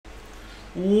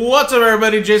What's up,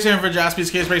 everybody? Jason here for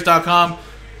JaspysCaseBreaks.com.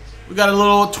 We got a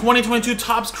little 2022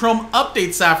 Topps Chrome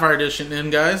Update Sapphire Edition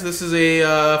in, guys. This is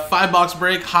a 5-box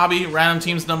break hobby random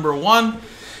teams number 1.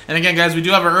 And again, guys, we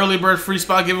do have an early bird free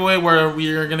spot giveaway where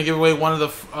we are going to give away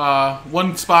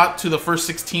one spot to the first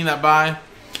 16 that buy.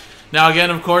 Now,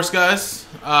 again, of course, guys,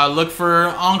 look for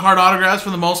on-card autographs for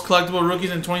the most collectible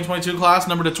rookies in 2022 class,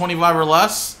 numbered to 25 or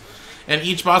less. And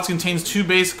each box contains 2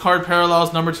 base card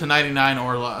parallels numbered to 99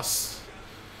 or less.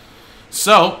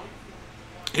 So,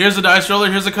 here's the dice roller.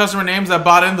 Here's the customer names that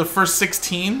bought in the first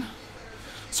 16.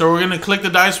 So we're going to click the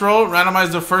dice roll,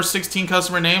 randomize the first 16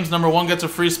 customer names. Number 1 gets a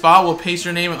free spot. We'll paste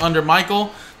your name under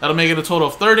Michael. That'll make it a total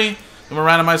of 30. Then we'll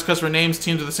randomize customer names,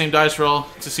 teams with the same dice roll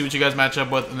to see what you guys match up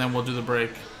with, and then we'll do the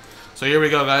break. So here we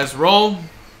go, guys. Roll.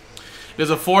 There's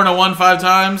a 4 and a 1 5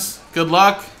 times. Good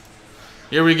luck.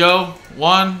 Here we go.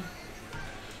 1,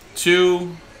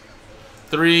 2,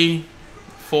 3,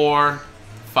 4,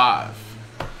 5.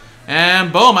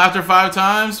 And boom, after 5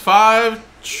 times, 5,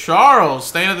 Charles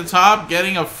staying at the top,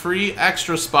 getting a free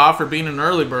extra spot for being an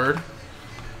early bird.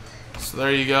 So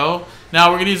there you go. Now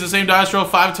we're going to use the same dice roll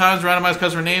 5 times, randomize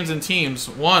customer names and teams.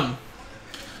 1,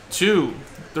 2,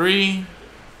 3,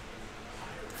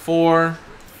 4,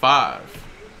 5.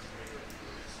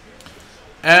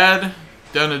 Ed,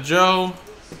 down to Joe.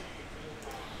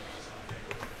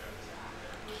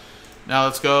 Now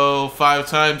let's go 5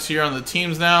 times here on the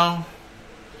teams now.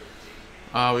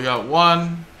 We got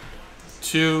 1,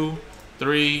 2,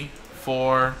 3,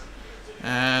 4,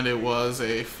 and it was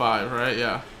a 5, right?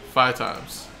 Yeah, 5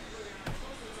 times.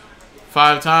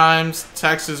 5 times,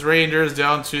 Texas Rangers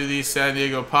down to the San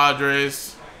Diego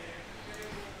Padres.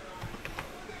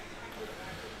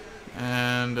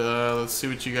 And let's see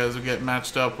what you guys will get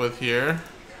matched up with here.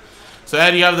 So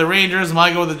Ed, you have the Rangers,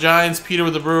 Michael with the Giants, Peter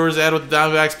with the Brewers, Ed with the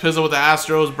Diamondbacks, Pizzle with the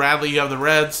Astros, Bradley, you have the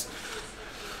Reds.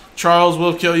 Charles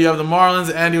Wolfkill, you have the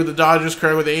Marlins, Andy with the Dodgers,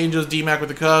 Craig with the Angels, D-Mac with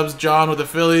the Cubs, John with the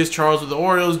Phillies, Charles with the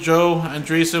Orioles, Joe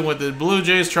Andreessen with the Blue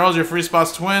Jays, Charles, your free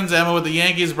spots Twins, Emma with the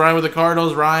Yankees, Brian with the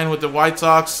Cardinals, Ryan with the White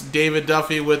Sox, David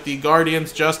Duffy with the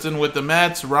Guardians, Justin with the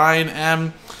Mets, Ryan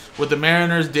M with the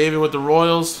Mariners, David with the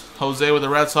Royals, Jose with the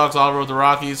Red Sox, Oliver with the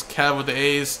Rockies, Kev with the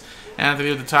A's, Anthony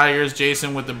with the Tigers,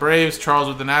 Jason with the Braves, Charles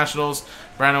with the Nationals,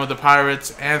 Brandon with the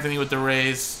Pirates, Anthony with the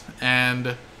Rays,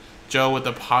 and Joe with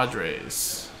the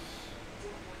Padres.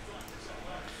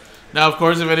 Now, of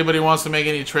course, if anybody wants to make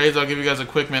any trades, I'll give you guys a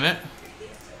quick minute.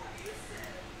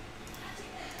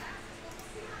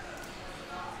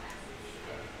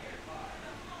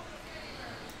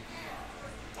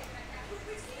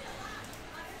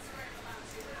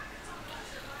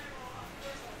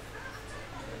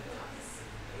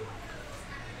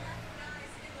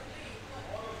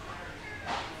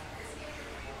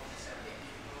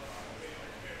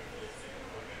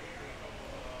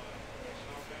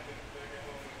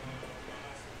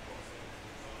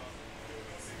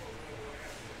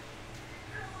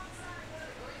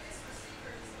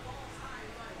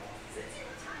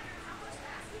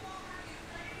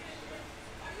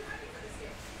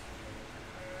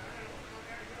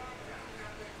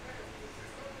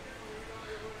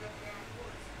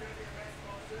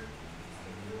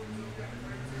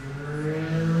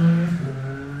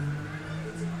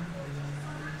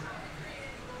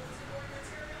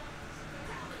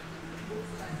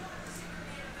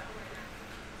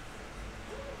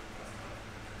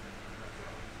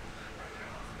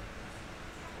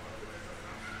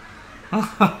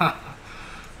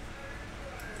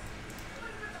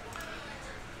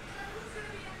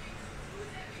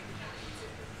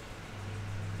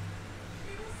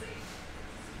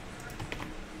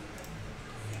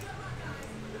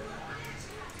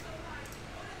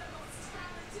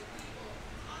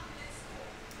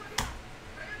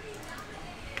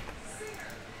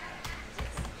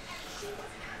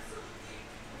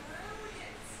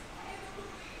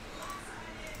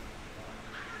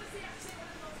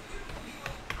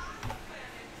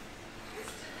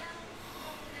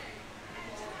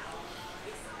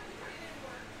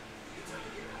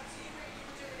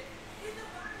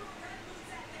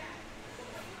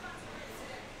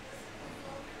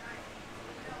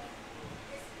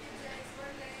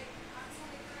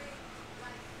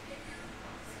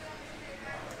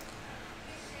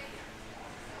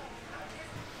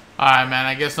 Alright, man,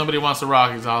 I guess nobody wants the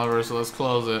Rockies, Oliver, so let's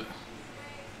close it.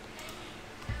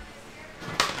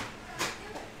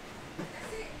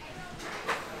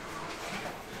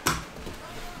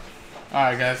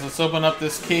 Alright, guys, let's open up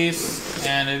this case.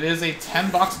 And it is a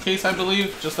 10-box case, I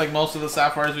believe, just like most of the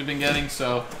Sapphires we've been getting.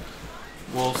 So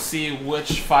we'll see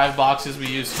which 5 boxes we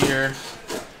use here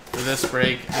for this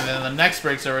break. And then the next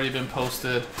break's already been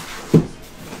posted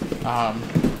And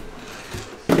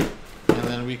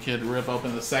then we could rip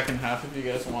open the second half if you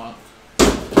guys want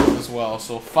as well.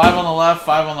 So 5 on the left,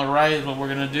 5 on the right is what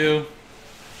we're going to do.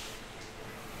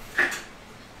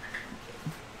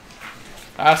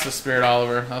 That's the Spirit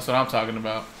Oliver. That's what I'm talking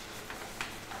about.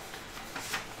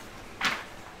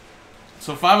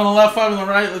 So 5 on the left, 5 on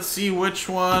the right. Let's see which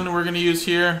one we're going to use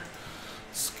here.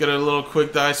 Let's get a little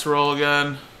quick dice roll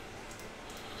again.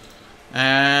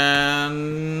 And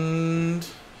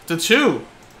the 2.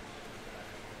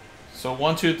 So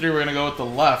 1, 2, 3, we're going to go with the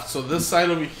left. So this side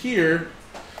over here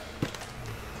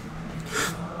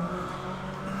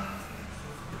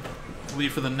will be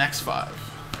for the next 5.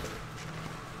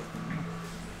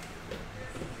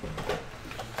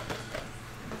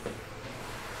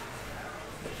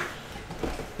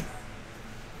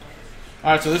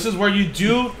 Alright, so this is where you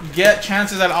do get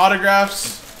chances at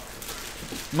autographs.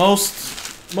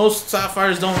 Most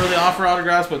Sapphires don't really offer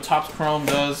autographs, but Topps Chrome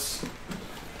does.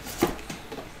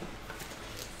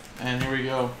 And here we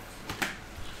go.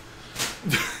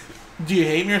 Do you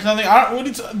hate me or something?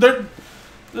 They're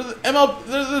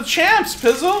the champs,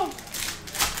 Pizzle.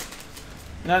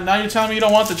 Now you're telling me you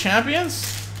don't want the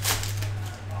champions?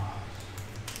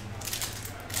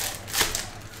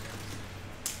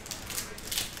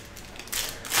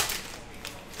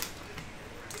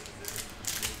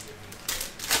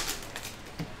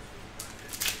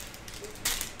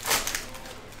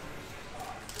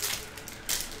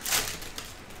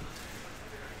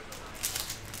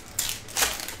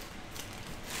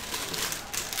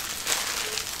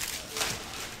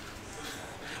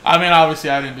 I mean, obviously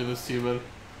I didn't do this to you, but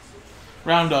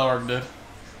Round.org did.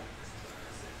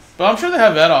 But I'm sure they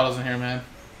have vet autos in here, man.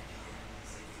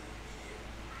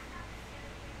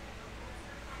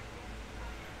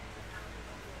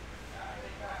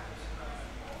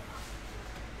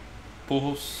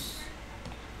 Pujols.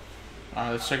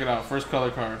 Alright, let's check it out. First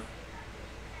color card.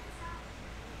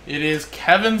 It is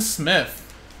Kevin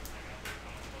Smith.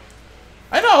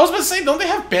 I know, I was about to say, don't they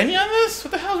have Benny on this?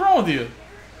 What the hell's wrong with you?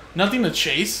 Nothing to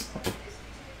chase?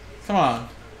 Come on.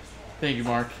 Thank you,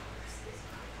 Mark.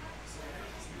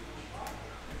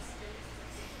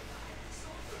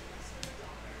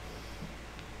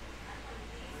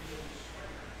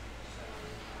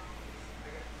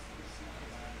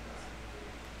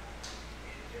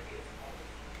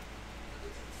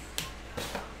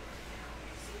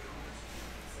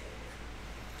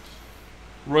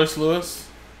 Royce Lewis.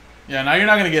 Yeah, now you're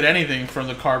not going to get anything from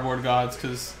the cardboard gods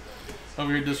because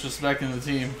over here disrespecting the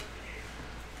team.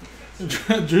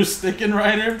 Drew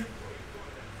Stickenrider.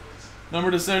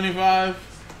 Number to 75.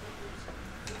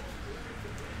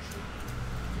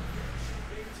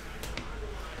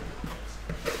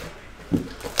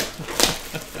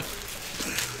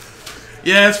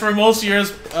 Yeah, it's for most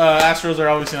years. Astros are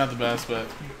obviously not the best, but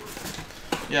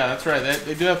yeah, that's right.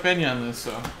 They do have Pena on this,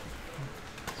 so.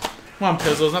 Come on,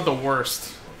 Pizzle. It's not the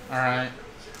worst. Alright.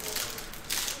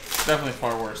 Definitely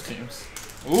far worse teams.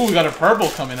 Ooh, we got a purple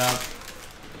coming up.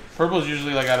 Purple's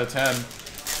usually like out of 10.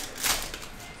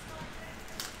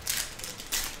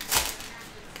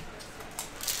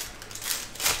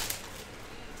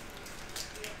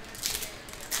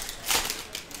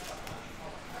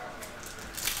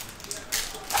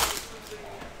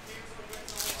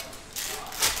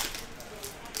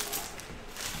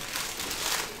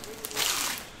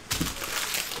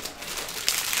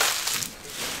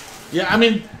 Yeah, I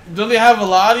mean, do they have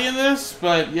Velati in this?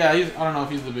 But yeah, I don't know if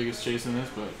he's the biggest chase in this,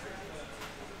 but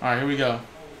all right, here we go.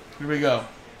 Here we go.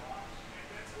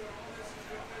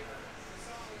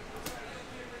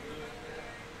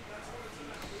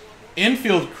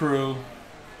 Infield crew.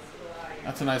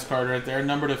 That's a nice card right there.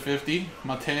 Number to 50,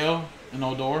 Mateo and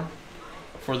Odor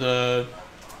for the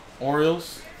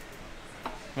Orioles.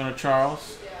 Going to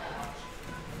Charles.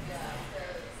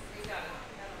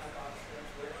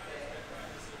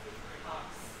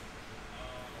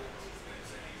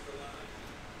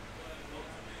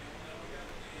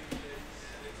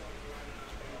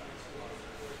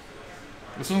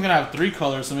 This one's going to have 3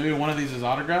 colors, so maybe one of these is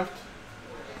autographed.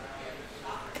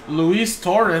 Luis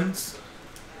Torrens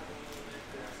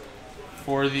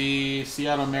for the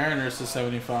Seattle Mariners to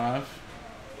 75.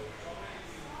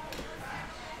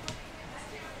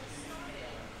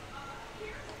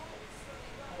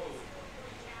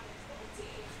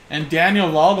 And Daniel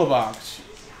Vogelbach.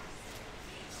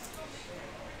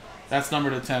 That's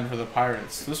number to 10 for the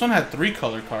Pirates. This one had 3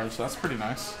 color cards, so that's pretty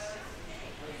nice.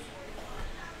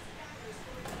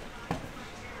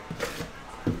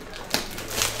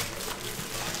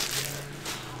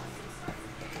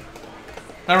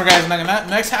 Remember, guys,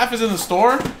 next half is in the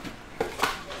store,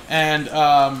 and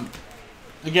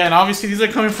Again, obviously these are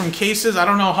coming from cases. I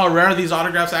don't know how rare these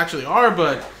autographs actually are,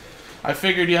 but I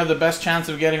figured you have the best chance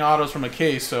of getting autos from a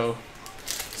case. So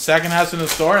second half's in the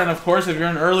store, and of course if you're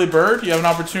an early bird, you have an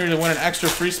opportunity to win an extra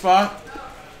free spot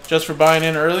just for buying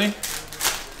in early.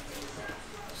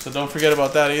 So don't forget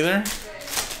about that either.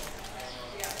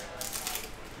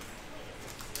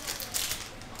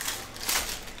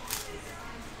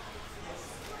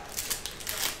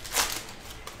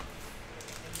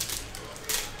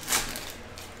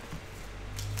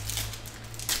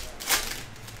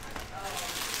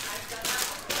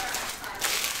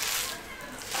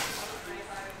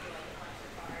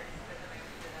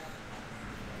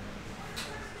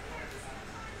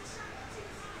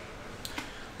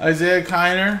 Isaiah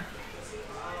Kiner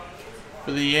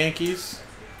for the Yankees.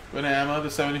 Banana to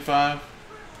 75.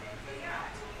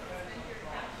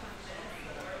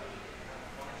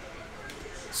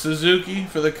 Suzuki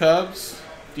for the Cubs.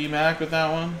 D-Mac with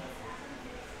that one.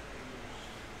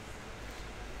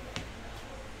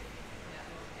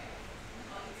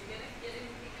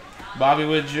 Bobby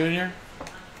Witt Jr.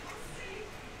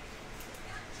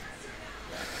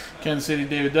 Kansas City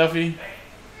David Duffy.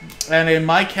 And a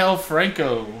Maikel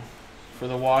Franco for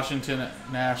the Washington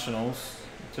Nationals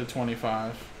to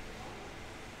 25.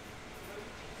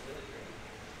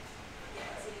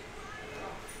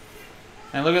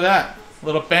 And look at that.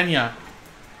 Little Peña.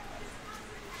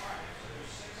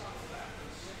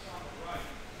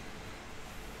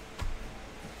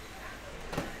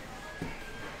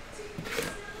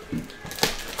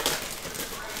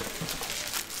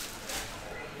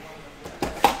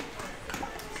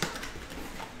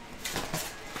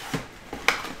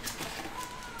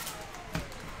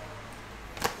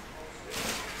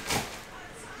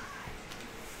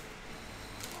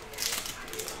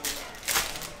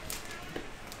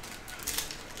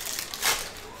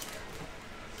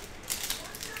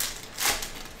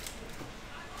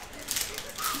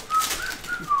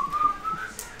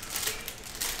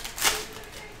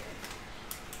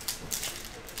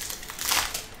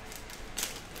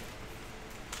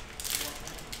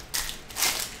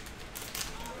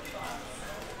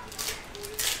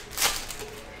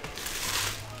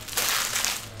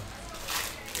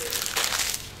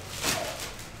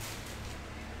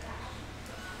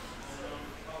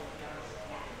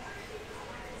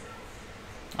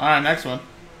 All right, next one.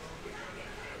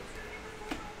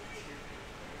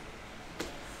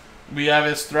 We have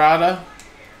Estrada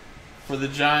for the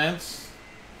Giants.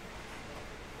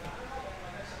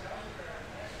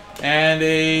 And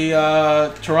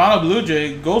a Toronto Blue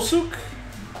Jay, Gosuk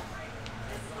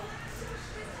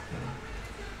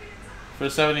for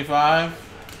 75.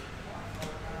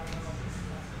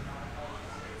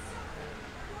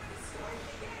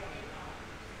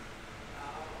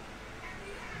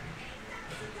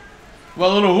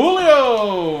 Well, little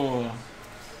Julio.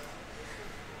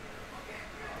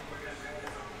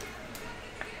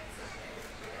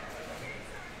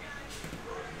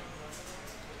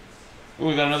 Ooh,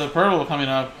 we got another purple coming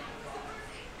up.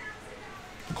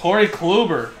 Corey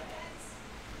Kluber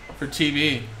for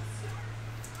TB.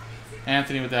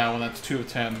 Anthony with that one. That's 2 of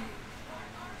 10.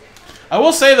 I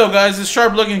will say, though, guys, the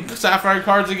sharp-looking Sapphire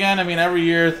cards again. I mean, every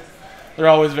year they're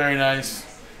always very nice.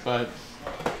 But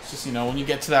it's just, you know, when you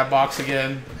get to that box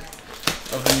again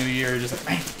of the new year, just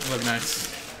like, man, they look nice.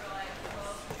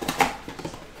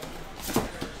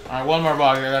 All right, one more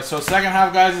box, guys. So second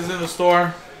half, guys, is in the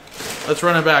store. Let's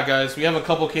run it back, guys. We have a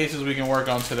couple cases we can work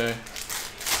on today.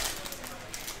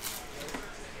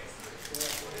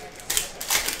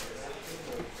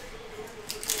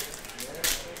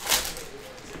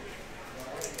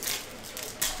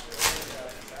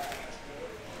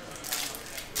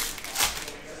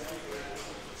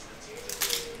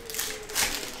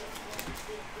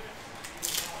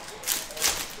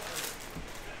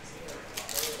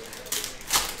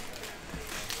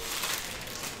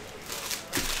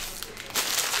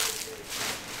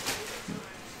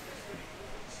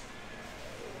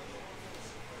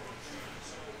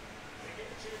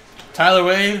 Tyler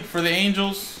Wade for the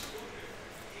Angels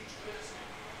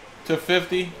to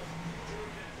 50.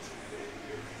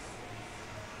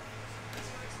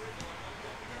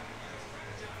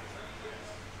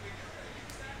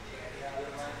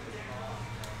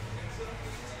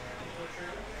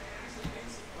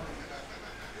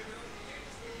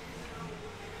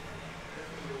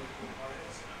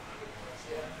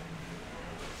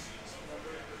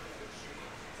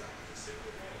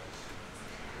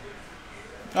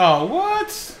 Oh,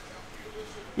 what?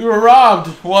 We were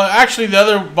robbed. Well, actually, the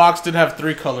other box did have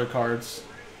 3 color cards.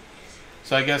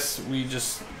 So I guess we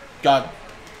just got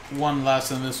one less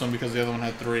than this one because the other one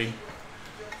had 3.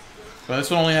 But this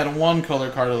one only had one color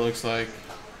card, it looks like.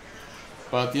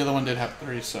 But the other one did have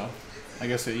 3, so I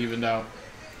guess it evened out.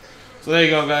 So there you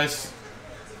go, guys.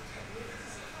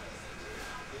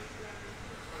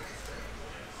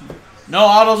 No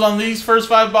autos on these first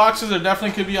 5 boxes. There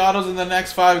definitely could be autos in the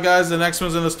next 5, guys. The next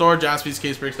one's in the store,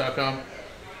 jaspyscasebreaks.com.